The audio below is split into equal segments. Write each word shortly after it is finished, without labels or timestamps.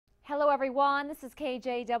Hello everyone, this is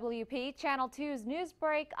KJWP, Channel 2's News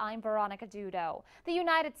Break. I'm Veronica Dudo. The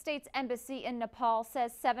United States Embassy in Nepal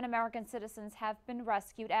says 7 American citizens have been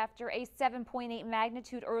rescued after a 7.8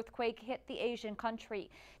 magnitude earthquake hit the Asian country.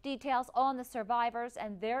 Details on the survivors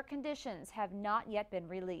and their conditions have not yet been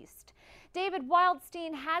released. David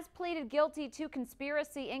Wildstein has pleaded guilty to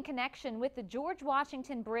conspiracy in connection with the George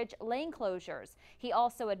Washington Bridge lane closures. He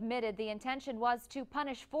also admitted the intention was to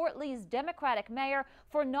punish Fort Lee's Democratic mayor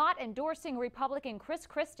for not endorsing Republican Chris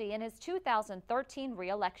Christie in his 2013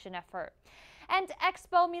 re-election effort. And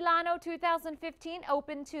Expo Milano 2015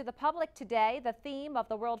 opened to the public today. The theme of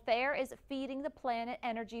the World Fair is Feeding the Planet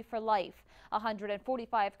Energy for Life.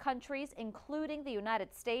 145 countries, including the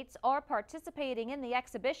United States, are participating in the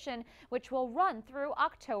exhibition, which will run through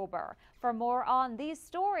October. For more on these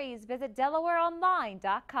stories, visit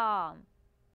DelawareOnline.com.